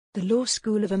The Law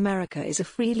School of America is a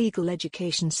free legal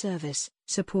education service,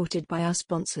 supported by our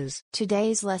sponsors.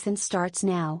 Today's lesson starts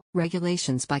now.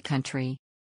 Regulations by country.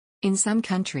 In some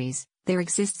countries, there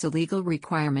exists a legal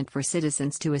requirement for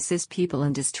citizens to assist people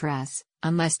in distress,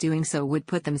 unless doing so would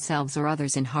put themselves or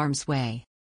others in harm's way.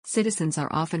 Citizens are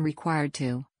often required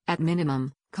to, at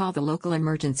minimum, call the local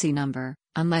emergency number,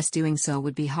 unless doing so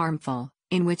would be harmful,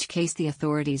 in which case the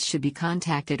authorities should be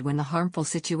contacted when the harmful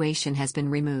situation has been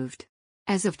removed.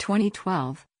 As of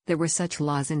 2012, there were such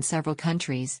laws in several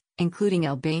countries, including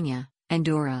Albania,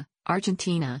 Andorra,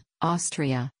 Argentina,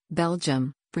 Austria,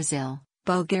 Belgium, Brazil,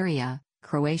 Bulgaria,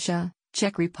 Croatia,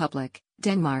 Czech Republic,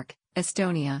 Denmark,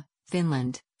 Estonia,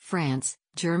 Finland, France,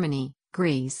 Germany,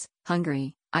 Greece,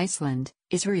 Hungary, Iceland,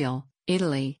 Israel,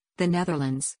 Italy, the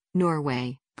Netherlands,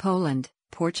 Norway, Poland,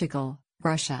 Portugal,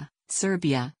 Russia,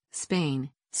 Serbia,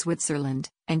 Spain, Switzerland,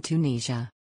 and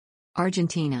Tunisia.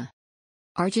 Argentina.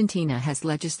 Argentina has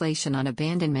legislation on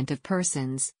abandonment of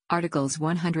persons, Articles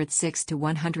 106 to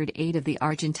 108 of the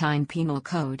Argentine Penal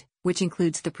Code, which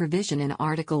includes the provision in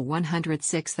Article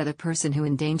 106 that a person who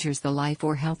endangers the life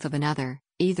or health of another,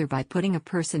 either by putting a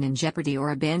person in jeopardy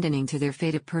or abandoning to their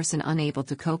fate a person unable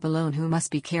to cope alone who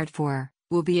must be cared for,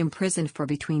 will be imprisoned for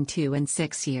between 2 and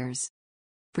 6 years.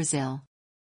 Brazil.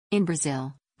 In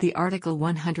Brazil, the Article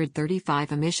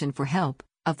 135 omission for help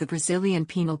of the Brazilian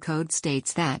Penal Code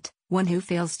states that one who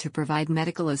fails to provide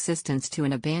medical assistance to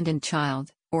an abandoned child,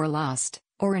 or lost,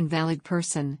 or invalid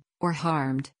person, or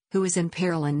harmed, who is in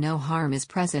peril and no harm is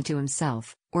present to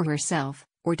himself, or herself,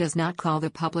 or does not call the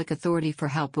public authority for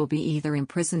help will be either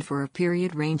imprisoned for a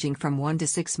period ranging from 1 to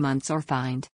 6 months or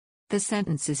fined. The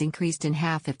sentence is increased in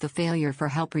half if the failure for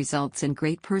help results in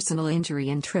great personal injury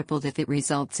and tripled if it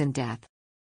results in death.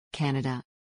 Canada.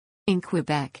 In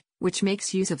Quebec, which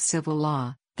makes use of civil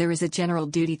law, there is a general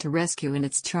duty to rescue in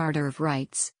its Charter of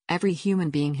Rights. Every human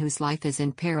being whose life is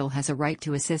in peril has a right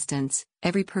to assistance.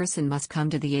 Every person must come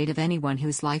to the aid of anyone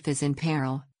whose life is in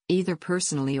peril, either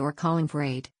personally or calling for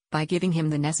aid, by giving him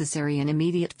the necessary and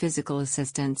immediate physical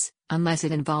assistance, unless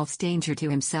it involves danger to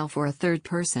himself or a third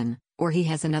person, or he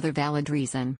has another valid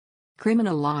reason.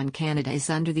 Criminal law in Canada is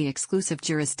under the exclusive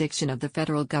jurisdiction of the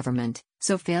federal government,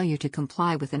 so failure to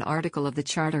comply with an article of the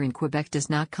Charter in Quebec does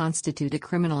not constitute a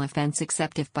criminal offence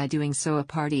except if by doing so a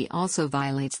party also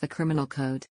violates the criminal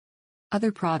code.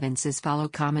 Other provinces follow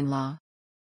common law.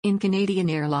 In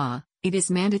Canadian air law, it is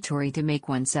mandatory to make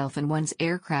oneself and one's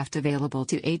aircraft available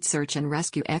to aid search and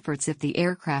rescue efforts if the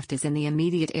aircraft is in the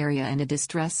immediate area and a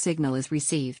distress signal is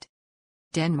received.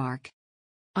 Denmark.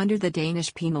 Under the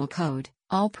Danish Penal Code,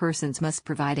 all persons must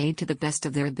provide aid to the best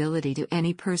of their ability to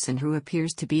any person who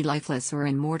appears to be lifeless or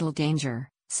in mortal danger.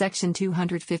 Section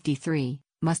 253,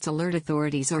 must alert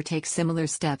authorities or take similar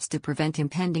steps to prevent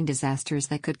impending disasters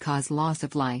that could cause loss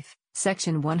of life.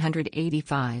 Section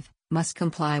 185, must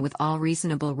comply with all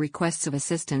reasonable requests of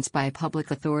assistance by a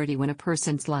public authority when a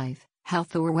person's life,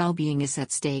 health or well-being is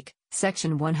at stake.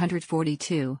 Section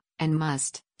 142, and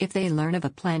must, if they learn of a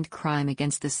planned crime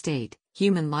against the state,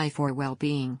 human life or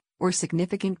well-being, or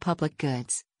significant public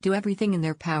goods, do everything in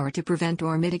their power to prevent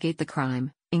or mitigate the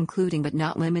crime, including but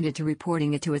not limited to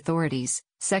reporting it to authorities.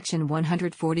 Section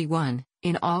 141,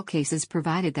 in all cases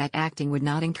provided that acting would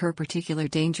not incur particular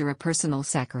danger or personal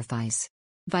sacrifice.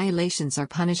 Violations are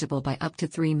punishable by up to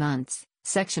 3 months.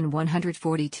 Section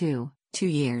 142, 2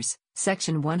 years.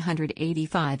 Section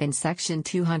 185 and Section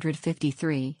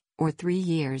 253, or 3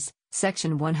 years.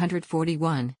 Section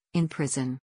 141, in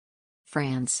prison.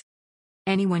 France.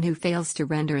 Anyone who fails to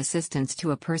render assistance to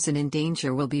a person in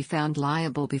danger will be found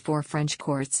liable before French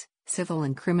courts, civil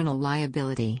and criminal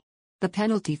liability. The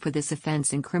penalty for this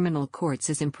offense in criminal courts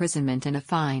is imprisonment and a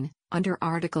fine, under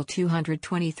Article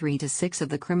 223-6 of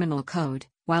the Criminal Code,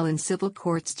 while in civil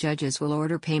courts judges will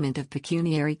order payment of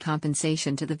pecuniary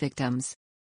compensation to the victims.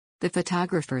 The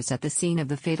photographers at the scene of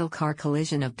the fatal car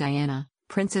collision of Diana,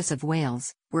 Princess of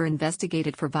Wales, were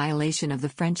investigated for violation of the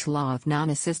French law of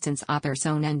non-assistance à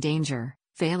personne en danger,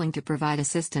 failing to provide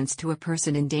assistance to a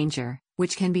person in danger,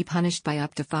 which can be punished by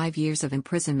up to 5 years of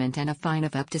imprisonment and a fine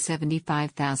of up to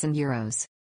 €75,000.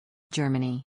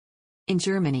 Germany. In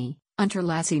Germany,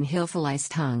 Unterlassung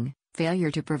Hilfeleistung,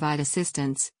 failure to provide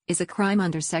assistance, is a crime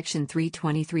under Section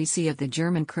 323C of the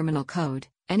German Criminal Code.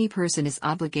 Any person is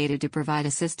obligated to provide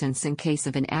assistance in case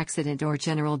of an accident or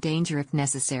general danger if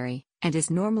necessary, and is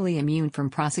normally immune from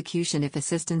prosecution if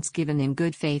assistance given in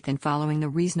good faith and following the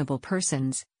reasonable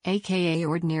person's, aka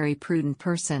ordinary prudent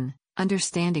person,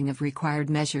 understanding of required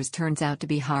measures turns out to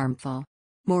be harmful.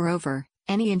 Moreover,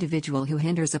 any individual who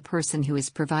hinders a person who is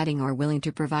providing or willing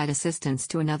to provide assistance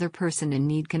to another person in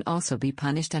need can also be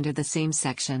punished under the same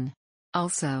section.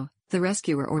 Also, The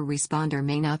rescuer or responder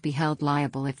may not be held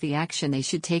liable if the action they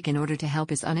should take in order to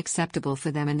help is unacceptable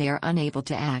for them and they are unable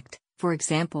to act, for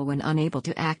example when unable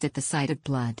to act at the sight of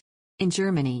blood. In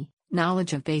Germany,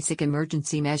 knowledge of basic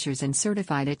emergency measures and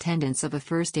certified attendance of a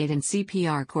first aid and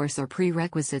CPR course are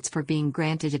prerequisites for being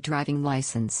granted a driving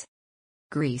license.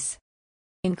 Greece.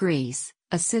 In Greece,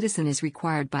 a citizen is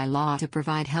required by law to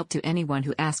provide help to anyone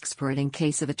who asks for it in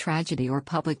case of a tragedy or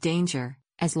public danger,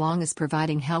 as long as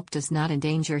providing help does not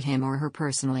endanger him or her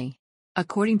personally.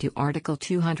 According to Article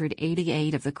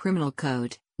 288 of the Criminal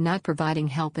Code, not providing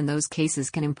help in those cases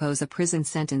can impose a prison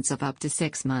sentence of up to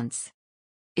 6 months.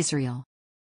 Israel.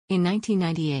 In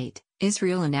 1998,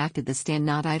 Israel enacted the Stand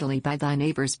Not Idly by Thy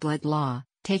Neighbor's Blood law,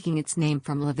 taking its name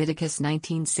from Leviticus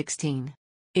 19:16.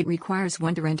 It requires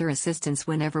one to render assistance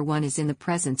whenever one is in the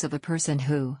presence of a person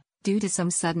who, due to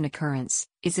some sudden occurrence,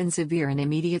 is in severe and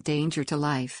immediate danger to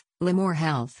life, limb or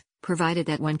health, provided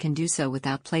that one can do so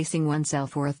without placing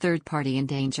oneself or a third party in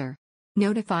danger.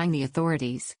 Notifying the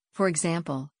authorities, for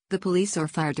example, the police or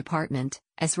fire department,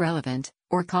 as relevant,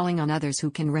 or calling on others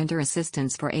who can render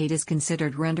assistance for aid is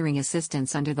considered rendering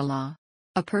assistance under the law.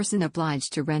 A person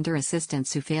obliged to render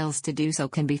assistance who fails to do so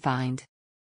can be fined.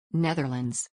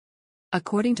 Netherlands.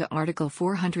 According to Article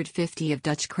 450 of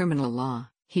Dutch criminal law,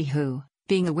 he who,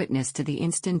 being a witness to the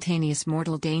instantaneous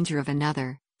mortal danger of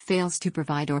another, fails to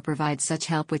provide such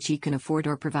help which he can afford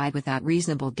or provide without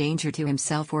reasonable danger to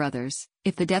himself or others,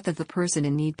 if the death of the person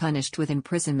in need punished with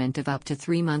imprisonment of up to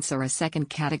 3 months or a second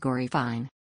category fine.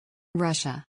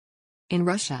 Russia. In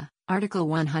Russia, Article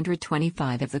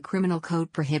 125 of the Criminal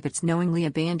Code prohibits knowingly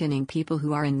abandoning people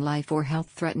who are in life or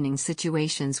health-threatening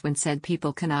situations when said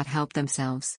people cannot help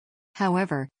themselves.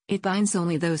 However, it binds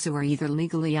only those who are either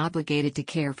legally obligated to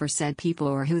care for said people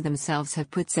or who themselves have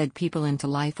put said people into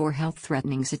life or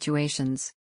health-threatening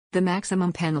situations. The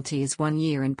maximum penalty is 1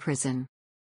 year in prison.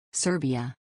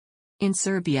 Serbia. In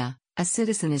Serbia, a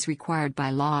citizen is required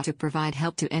by law to provide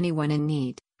help to anyone in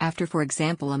need, after for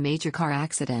example a major car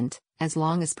accident, as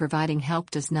long as providing help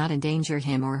does not endanger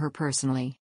him or her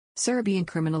personally. Serbian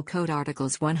Criminal Code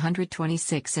Articles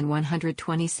 126 and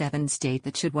 127 state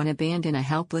that should one abandon a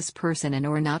helpless person and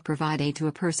or not provide aid to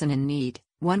a person in need,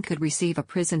 one could receive a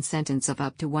prison sentence of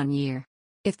up to 1 year.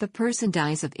 If the person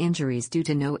dies of injuries due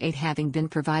to no aid having been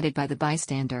provided by the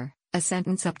bystander, a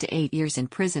sentence up to 8 years in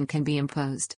prison can be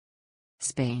imposed.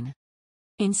 Spain.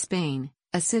 In Spain,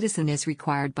 a citizen is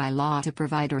required by law to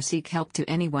provide or seek help to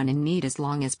anyone in need as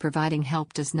long as providing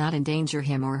help does not endanger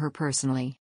him or her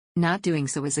personally. Not doing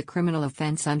so is a criminal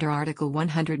offense under Article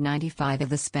 195 of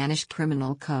the Spanish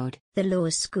Criminal Code. The Law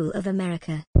School of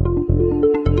America.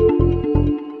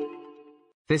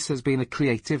 This has been a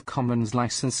Creative Commons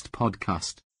licensed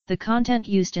podcast. The content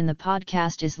used in the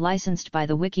podcast is licensed by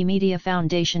the Wikimedia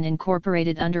Foundation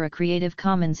Incorporated under a Creative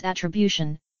Commons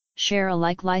Attribution, Share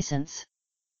Alike license.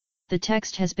 The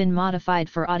text has been modified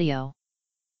for audio.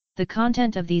 The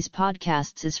content of these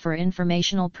podcasts is for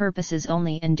informational purposes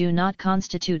only and do not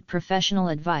constitute professional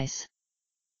advice.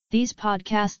 These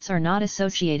podcasts are not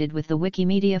associated with the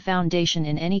Wikimedia Foundation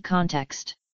in any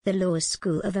context. The Law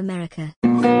School of America.